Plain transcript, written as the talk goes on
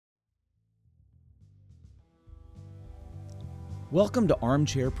Welcome to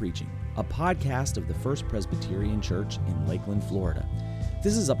Armchair Preaching, a podcast of the First Presbyterian Church in Lakeland, Florida.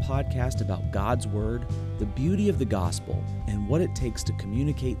 This is a podcast about God's Word, the beauty of the gospel, and what it takes to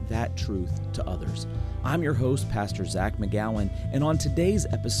communicate that truth to others. I'm your host, Pastor Zach McGowan, and on today's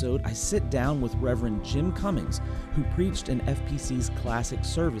episode, I sit down with Reverend Jim Cummings, who preached in FPC's Classic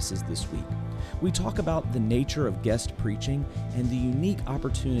Services this week. We talk about the nature of guest preaching and the unique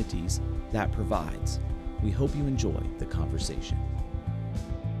opportunities that provides. We hope you enjoy the conversation.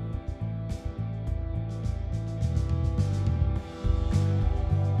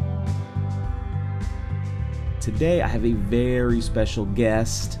 Today I have a very special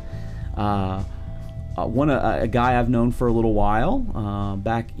guest, a guy I've known for a little while,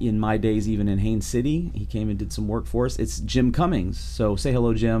 back in my days even in Haines City. He came and did some work for us. It's Jim Cummings. So say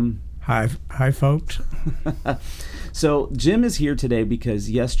hello, Jim. Hi, folks. So Jim is here today because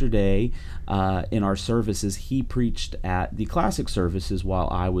yesterday in our services, he preached at the Classic Services while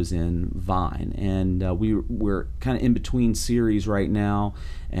I was in Vine. And we're kind of in between series right now.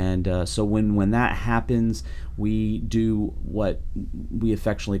 And so when that happens, we do what we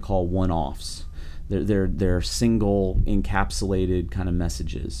affectionately call one-offs. They're single encapsulated kind of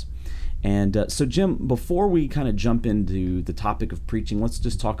messages. And so, Jim, before we kind of jump into the topic of preaching, let's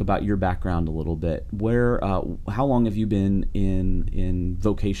just talk about your background a little bit. How long have you been in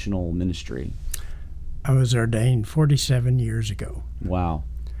vocational ministry? I was ordained 47 years ago. Wow.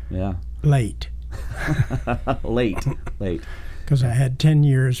 Yeah. Late. Late. Because I had 10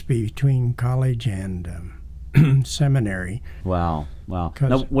 years between college and seminary. Wow. Now,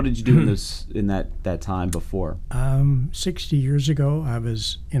 what did you do in that time before? 60 years ago, I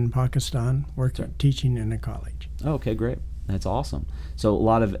was in Pakistan teaching in a college. Oh, okay, great. That's awesome. So a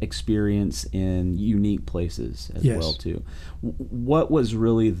lot of experience in unique places as well, too. What was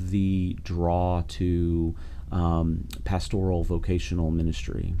really the draw to pastoral vocational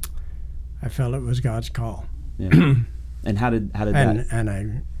ministry? I felt it was God's call. Yeah. And how did that? And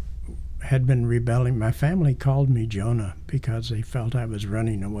I had been rebelling. My family called me Jonah because they felt I was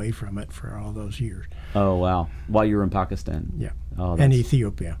running away from it for all those years. Oh, wow. While you were in Pakistan? Yeah. Oh, and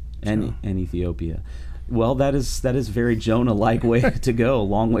Ethiopia. And Ethiopia. Well, that is very Jonah-like way to go, a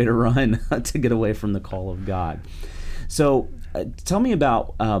long way to run to get away from the call of God. So tell me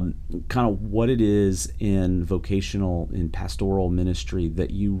about kind of what it is in pastoral ministry that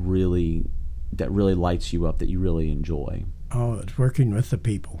really lights you up, that you really enjoy. Oh, it's working with the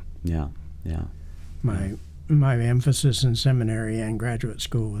people. Yeah. My emphasis in seminary and graduate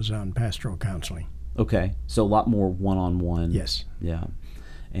school was on pastoral counseling. Okay, so a lot more one-on-one. Yes. Yeah,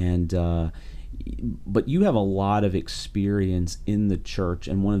 and but you have a lot of experience in the church,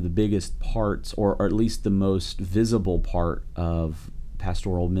 and one of the biggest parts, or at least the most visible part of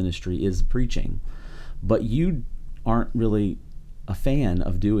pastoral ministry is preaching. But you aren't really a fan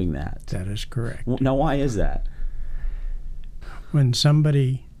of doing that. That is correct. Now, why is that? When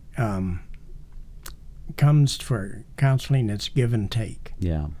somebody comes for counseling, it's give and take.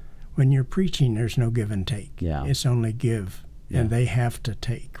 Yeah. When you're preaching, there's no give and take. Yeah. It's only give, and they have to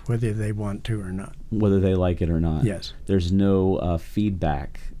take, whether they want to or not. Whether they like it or not. Yes. There's no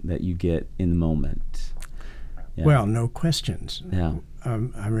feedback that you get in the moment. Yeah. Well, no questions. Yeah.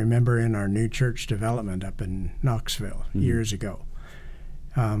 I remember in our new church development up in Knoxville years ago,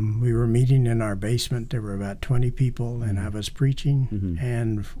 we were meeting in our basement. There were about 20 people, and I was preaching,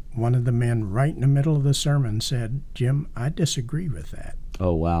 and one of the men right in the middle of the sermon said, "Jim, I disagree with that."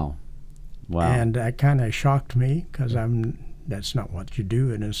 Oh, wow. And that kind of shocked me because that's not what you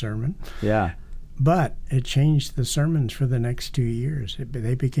do in a sermon. Yeah. But it changed the sermons for the next 2 years.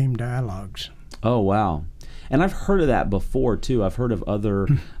 They became dialogues. Oh, wow. And I've heard of that before, too. I've heard of other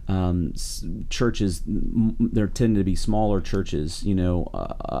churches. There tend to be smaller churches,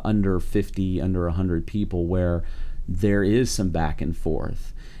 under 50, under 100 people, where there is some back and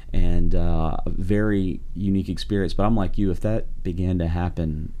forth and a very unique experience. But I'm like you, if that began to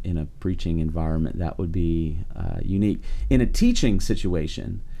happen in a preaching environment, that would be unique. In a teaching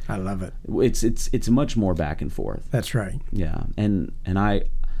situation, I love it. It's much more back and forth. That's right. Yeah, and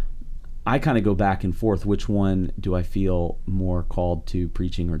I kind of go back and forth. Which one do I feel more called to,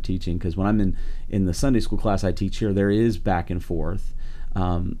 preaching or teaching? Because when I'm in the Sunday school class I teach here, there is back and forth,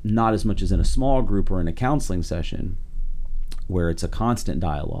 not as much as in a small group or in a counseling session where it's a constant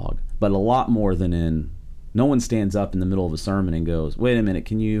dialogue, but a lot more than no one stands up in the middle of a sermon and goes, "Wait a minute,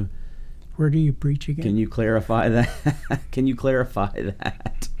 where do you preach again? Can you clarify that? Can you clarify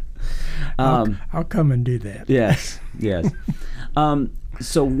that?" I'll come and do that. Yes.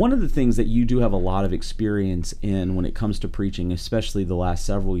 So one of the things that you do have a lot of experience in when it comes to preaching, especially the last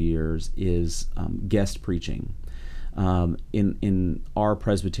several years, is guest preaching. In our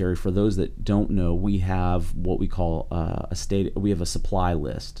presbytery, for those that don't know, we have what we call we have a supply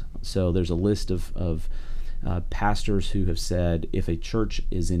list. So there's a list of pastors who have said if a church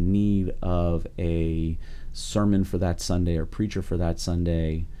is in need of a sermon for that Sunday or preacher for that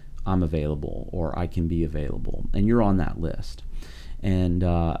Sunday, I'm available, or I can be available, and you're on that list. And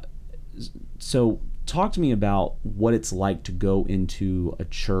so talk to me about what it's like to go into a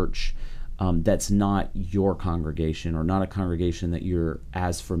church that's not your congregation, or not a congregation that you're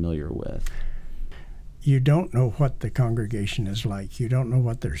as familiar with. You don't know what the congregation is like. You don't know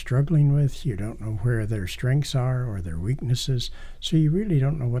what they're struggling with. You don't know where their strengths are or their weaknesses. So you really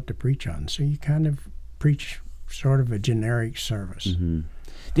don't know what to preach on. So you kind of preach sort of a generic service. Mm-hmm.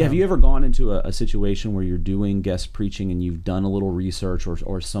 Have you ever gone into a situation where you're doing guest preaching and you've done a little research,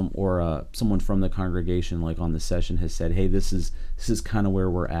 or someone from the congregation, like on the session, has said, "Hey, this is kind of where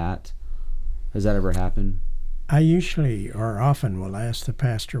we're at"? Has that ever happened? I usually or often will ask the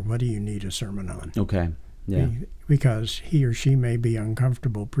pastor, "What do you need a sermon on?" Okay. Yeah. Because he or she may be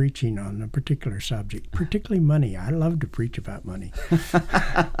uncomfortable preaching on a particular subject, particularly money. I love to preach about money.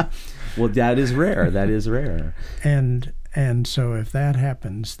 Well, that is rare. That is rare. And so if that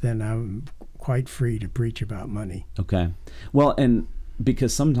happens, then I'm quite free to preach about money. Okay. Well, and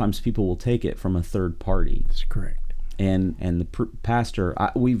because sometimes people will take it from a third party. That's correct. And the pastor,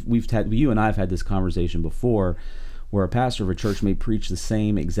 you and I have had this conversation before, where a pastor of a church may preach the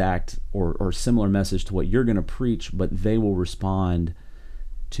same exact or similar message to what you're going to preach, but they will respond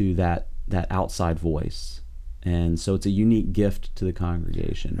to that outside voice. And so it's a unique gift to the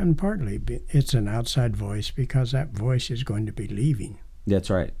congregation. And partly it's an outside voice because that voice is going to be leaving. That's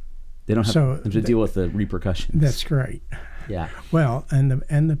right. They don't have to deal with the repercussions. That's great. Yeah. Well,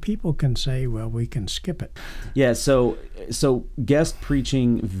 and the people can say, well, we can skip it. Yeah, so guest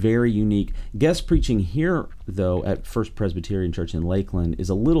preaching, very unique. Guest preaching here, though, at First Presbyterian Church in Lakeland is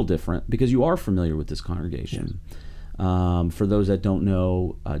a little different because you are familiar with this congregation. Yes. For those that don't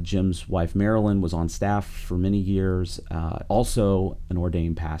know, Jim's wife, Marilyn, was on staff for many years, also an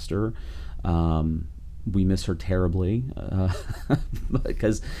ordained pastor. We miss her terribly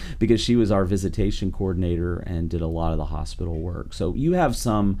because she was our visitation coordinator and did a lot of the hospital work. So you have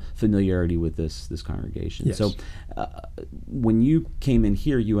some familiarity with this congregation. Yes. So when you came in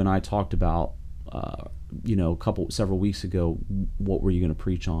here, you and I talked about several weeks ago, what were you going to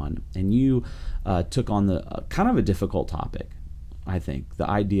preach on? And you took on the kind of a difficult topic, I think, the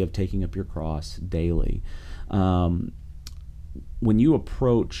idea of taking up your cross daily. When you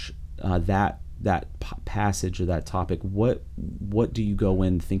approach that passage or that topic, what do you go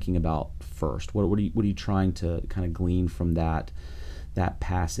in thinking about first? What are you trying to kind of glean from that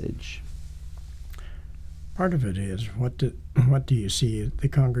passage? Part of it is what do you see the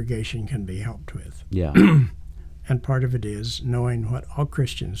congregation can be helped with? Yeah. And part of it is knowing what all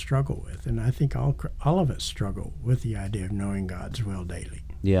Christians struggle with, and I think all of us struggle with the idea of knowing God's will daily.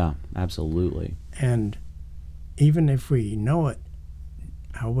 Yeah, absolutely. And even if we know it,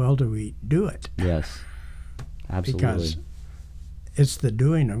 how well do we do it? Yes, absolutely. Because it's the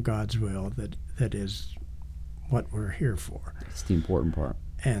doing of God's will that is what we're here for. It's the important part.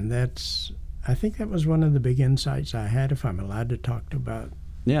 And I think that was one of the big insights I had, if I'm allowed to talk about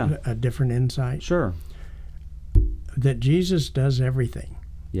a different insight. Sure. That Jesus does everything.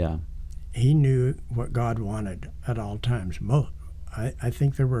 Yeah. He knew what God wanted at all times. I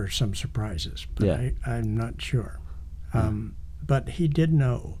think there were some surprises, but I'm not sure. But he did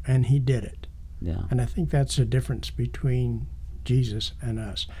know, and he did it. Yeah. And I think that's the difference between Jesus and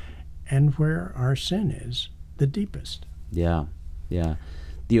us, and where our sin is the deepest. Yeah, yeah.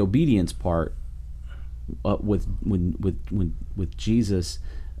 The obedience part with Jesus,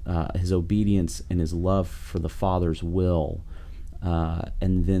 his obedience and his love for the Father's will,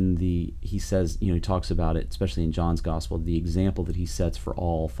 and then he says, he talks about it, especially in John's Gospel, the example that he sets for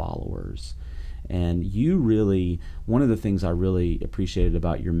all followers. And one of the things I really appreciated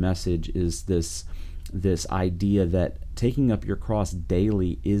about your message is this idea that taking up your cross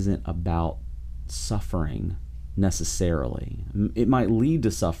daily isn't about suffering necessarily. It might lead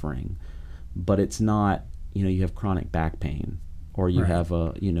to suffering, but it's not, you have chronic back pain, or you have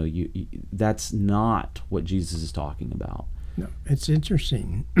that's not what Jesus is talking about. No, it's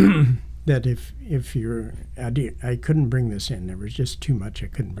interesting that if I couldn't bring this in. There was just too much I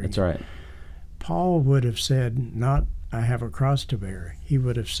couldn't bring. That's right. Paul would have said, not I have a cross to bear. He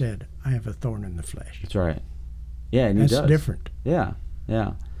would have said, I have a thorn in the flesh. That's right. Yeah, and that's he does. Different. Yeah,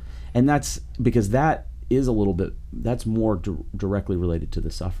 yeah. And that's because that is that's more directly related to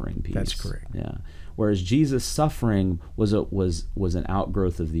the suffering piece. That's correct. Yeah. Whereas Jesus' suffering was an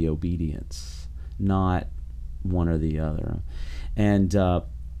outgrowth of the obedience, not one or the other. And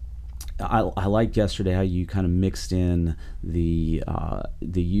I liked yesterday how you kind of mixed in the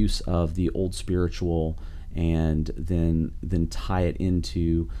use of the old spiritual and then tie it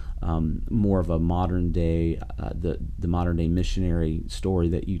into more of a modern day the modern day missionary story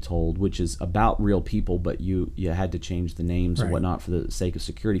that you told, which is about real people, but you had to change the names and whatnot for the sake of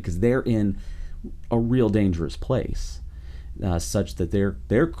security, because they're in a real dangerous place, such that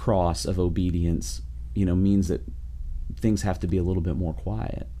their cross of obedience means that things have to be a little bit more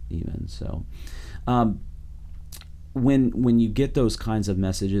quiet even. So when you get those kinds of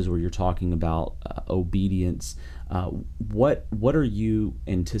messages where you're talking about obedience, what are you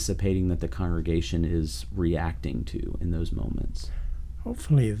anticipating that the congregation is reacting to in those moments?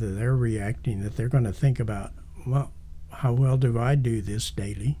 Hopefully that they're reacting, that they're going to think about, well, how well do I do this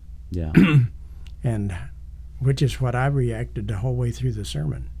daily? Yeah. And which is what I reacted the whole way through the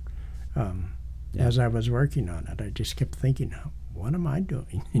sermon. As I was working on it, I just kept thinking, what am I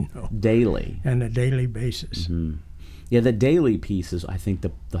doing? Daily. On a daily basis. Mm-hmm. Yeah, the daily piece is, I think,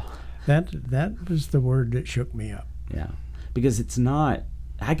 the that was the word that shook me up. Yeah, because it's not.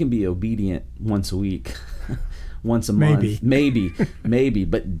 I can be obedient once a week, once a month, maybe,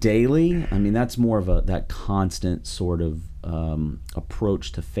 but daily. I mean, that's more of that constant sort of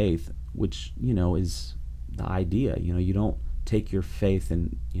approach to faith, which is the idea. You don't take your faith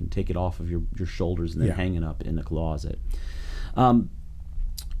and take it off of your shoulders and then hang it up in the closet.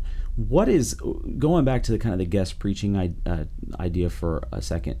 What is, going back to the kind of the guest preaching idea for a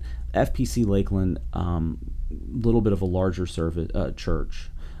second, FPC Lakeland, little bit of a larger service church,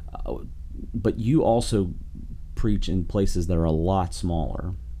 but you also preach in places that are a lot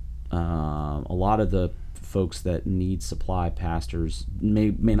smaller. A lot of the folks that need supply pastors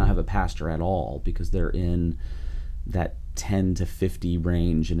may not have a pastor at all because they're in that 10 to 50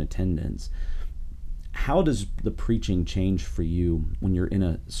 range in attendance. How does the preaching change for you when you're in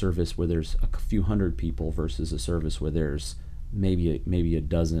a service where there's a few hundred people versus a service where there's maybe a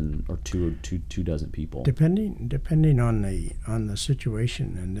dozen or two dozen people? Depending on the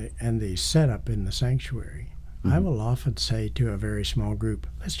situation and the setup in the sanctuary, I will often say to a very small group,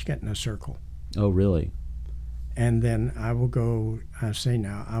 let's get in a circle. Oh, really? And then I say,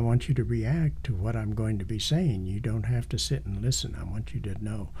 now, I want you to react to what I'm going to be saying. You don't have to sit and listen. I want you to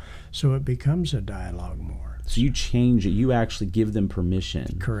know. So it becomes a dialogue more. So you change it. You actually give them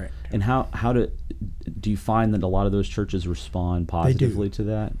permission. Correct. And how do you find that a lot of those churches respond positively to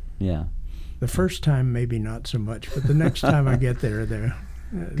that? Yeah. The first time, maybe not so much, but the next time I get there, they're...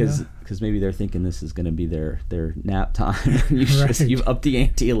 Because maybe they're thinking this is going to be their nap time. You've upped the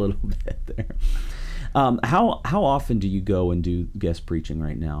ante a little bit there. How often do you go and do guest preaching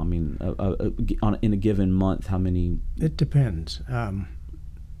right now? I mean, in a given month, how many? It depends.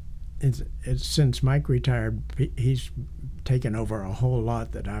 It's since Mike retired, he's taken over a whole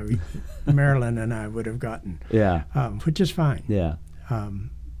lot that Marilyn and I would have gotten. Yeah. Which is fine. Yeah.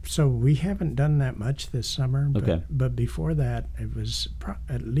 So we haven't done that much this summer. Okay. But before that, it was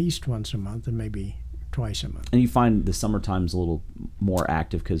at least once a month and maybe twice a month. And you find the summertime's a little more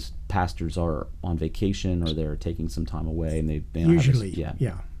active because pastors are on vacation or they're taking some time away, and they usually yeah.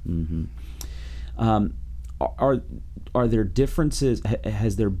 Mm-hmm. Are there differences?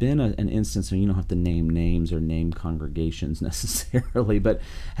 Has there been an instance, and you don't have to name names or name congregations necessarily, but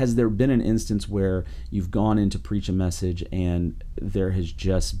has there been an instance where you've gone in to preach a message and there has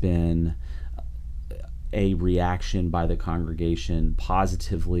just been a reaction by the congregation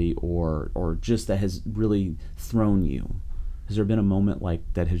positively or just that has really thrown you? Has there been a moment like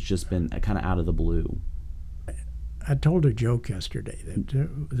that has just been kind of out of the blue? I told a joke yesterday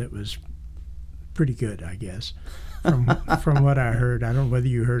that was pretty good, I guess, from what I heard. I don't know whether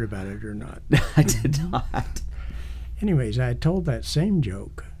you heard about it or not. I did not. Anyways, I told that same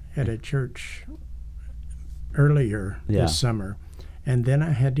joke at a church earlier this summer, and then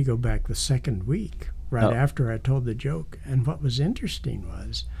I had to go back the second week after I told the joke. And what was interesting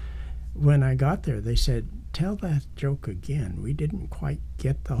was when I got there, they said, tell that joke again. We didn't quite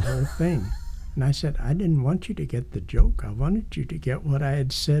get the whole thing. And I said, I didn't want you to get the joke. I wanted you to get what I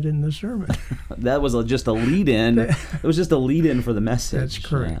had said in the sermon. That was just a lead-in. It was just a lead-in for the message. That's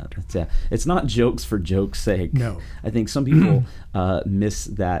correct. It's not jokes for joke's sake. No. I think some people miss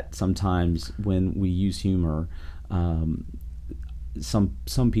that sometimes when we use humor.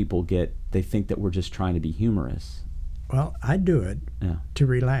 Some people they think that we're just trying to be humorous. Well, I do it to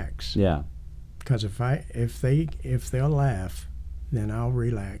relax. Yeah. Because if they'll laugh, then I'll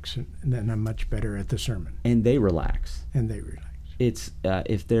relax, and then I'm much better at the sermon. And they relax. It's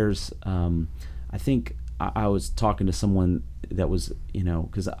if there's, I think I was talking to someone that was,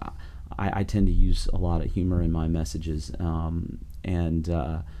 because I tend to use a lot of humor in my messages,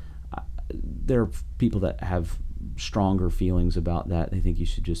 there are people that have stronger feelings about that. They think you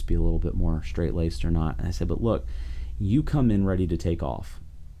should just be a little bit more straight-laced or not. And I said, but look, you come in ready to take off.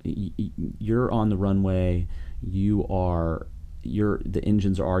 You're on the runway. The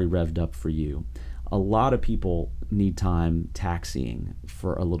engines are already revved up for you. A lot of people need time taxiing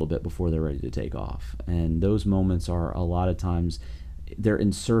for a little bit before they're ready to take off. And those moments are a lot of times they're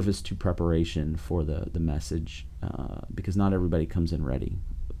in service to preparation for the message, because not everybody comes in ready.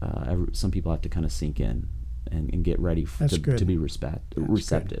 Some people have to kind of sink in and get ready to be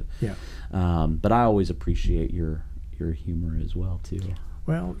receptive. Yeah. But I always appreciate your humor as well too.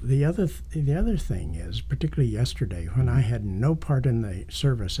 Well, the other thing is, particularly yesterday, when I had no part in the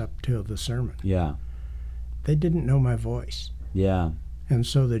service up till the sermon. Yeah. They didn't know my voice. Yeah. And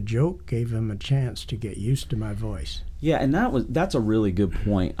so the joke gave them a chance to get used to my voice. Yeah, and that's a really good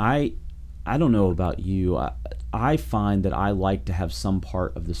point. I don't know about you. I find that I like to have some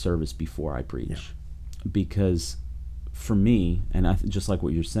part of the service before I preach, because for me, and just like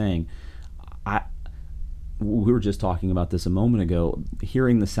what you're saying, we were just talking about this a moment ago.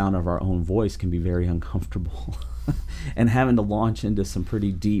 Hearing the sound of our own voice can be very uncomfortable, and having to launch into some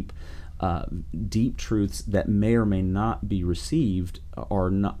pretty deep truths that may or may not be received, or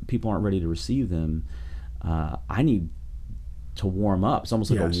not, people aren't ready to receive them. I need to warm up. It's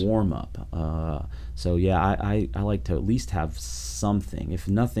almost like a warm up. So yeah, I like to at least have something. If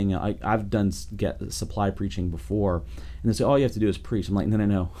nothing, I've done supply preaching before, and they say all you have to do is preach. I'm like,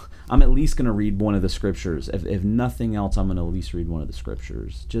 no. I'm at least going to read one of the scriptures. If nothing else, I'm going to at least read one of the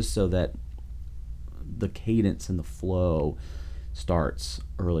scriptures, just so that the cadence and the flow starts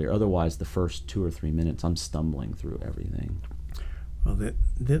earlier. Otherwise, the first 2 or 3 minutes, I'm stumbling through everything. Well,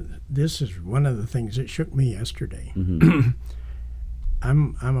 this is one of the things that shook me yesterday. Mm-hmm.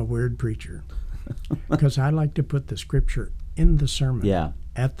 I'm a weird preacher because I like to put the scripture in the sermon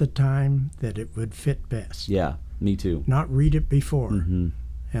at the time that it would fit best. Yeah, me too. Not read it before. Mm-hmm.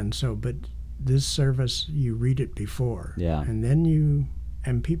 And so, but this service, you read it before. Yeah. And then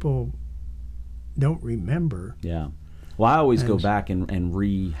people don't remember. Yeah. Well, I always go back and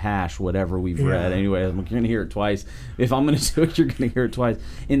rehash whatever we've read. Anyway, you're going to hear it twice. If I'm going to do it, you're going to hear it twice.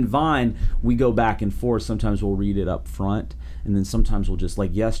 In Vine, we go back and forth. Sometimes we'll read it up front, and then sometimes we'll just,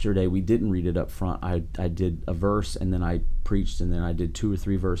 like yesterday, we didn't read it up front. I did a verse, and then I preached, and then I did 2 or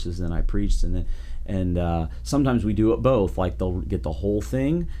 3 verses, and then I preached, and sometimes we do it both. Like they'll get the whole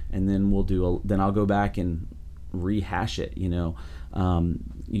thing, and then then I'll go back and rehash it.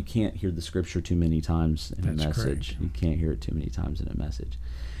 You can't hear the scripture too many times in a message. Correct. You can't hear it too many times in a message.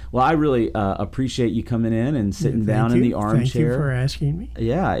 Well, I really appreciate you coming in and sitting down in the armchair. Thank you for asking me.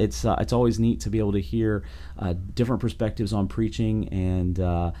 Yeah, it's always neat to be able to hear different perspectives on preaching.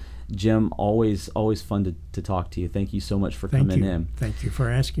 And Jim, always fun to talk to you. Thank you so much for coming in. Thank you for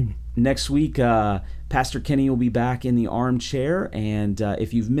asking me. Next week, Pastor Kenny will be back in the armchair, and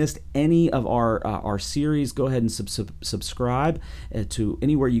if you've missed any of our series, go ahead and subscribe to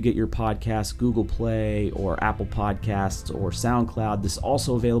anywhere you get your podcasts, Google Play or Apple Podcasts or SoundCloud. This is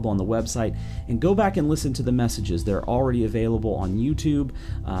also available on the website, and go back and listen to the messages. They're already available on YouTube.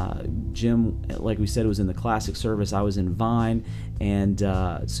 Jim, like we said, was in the classic service. I was in Vine, and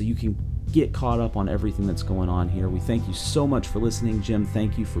so you can get caught up on everything that's going on here. We thank you so much for listening. Jim,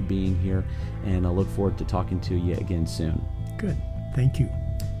 thank you for being here, and I look forward to talking to you again soon. Good. Thank you.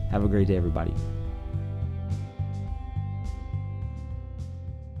 Have a great day, everybody.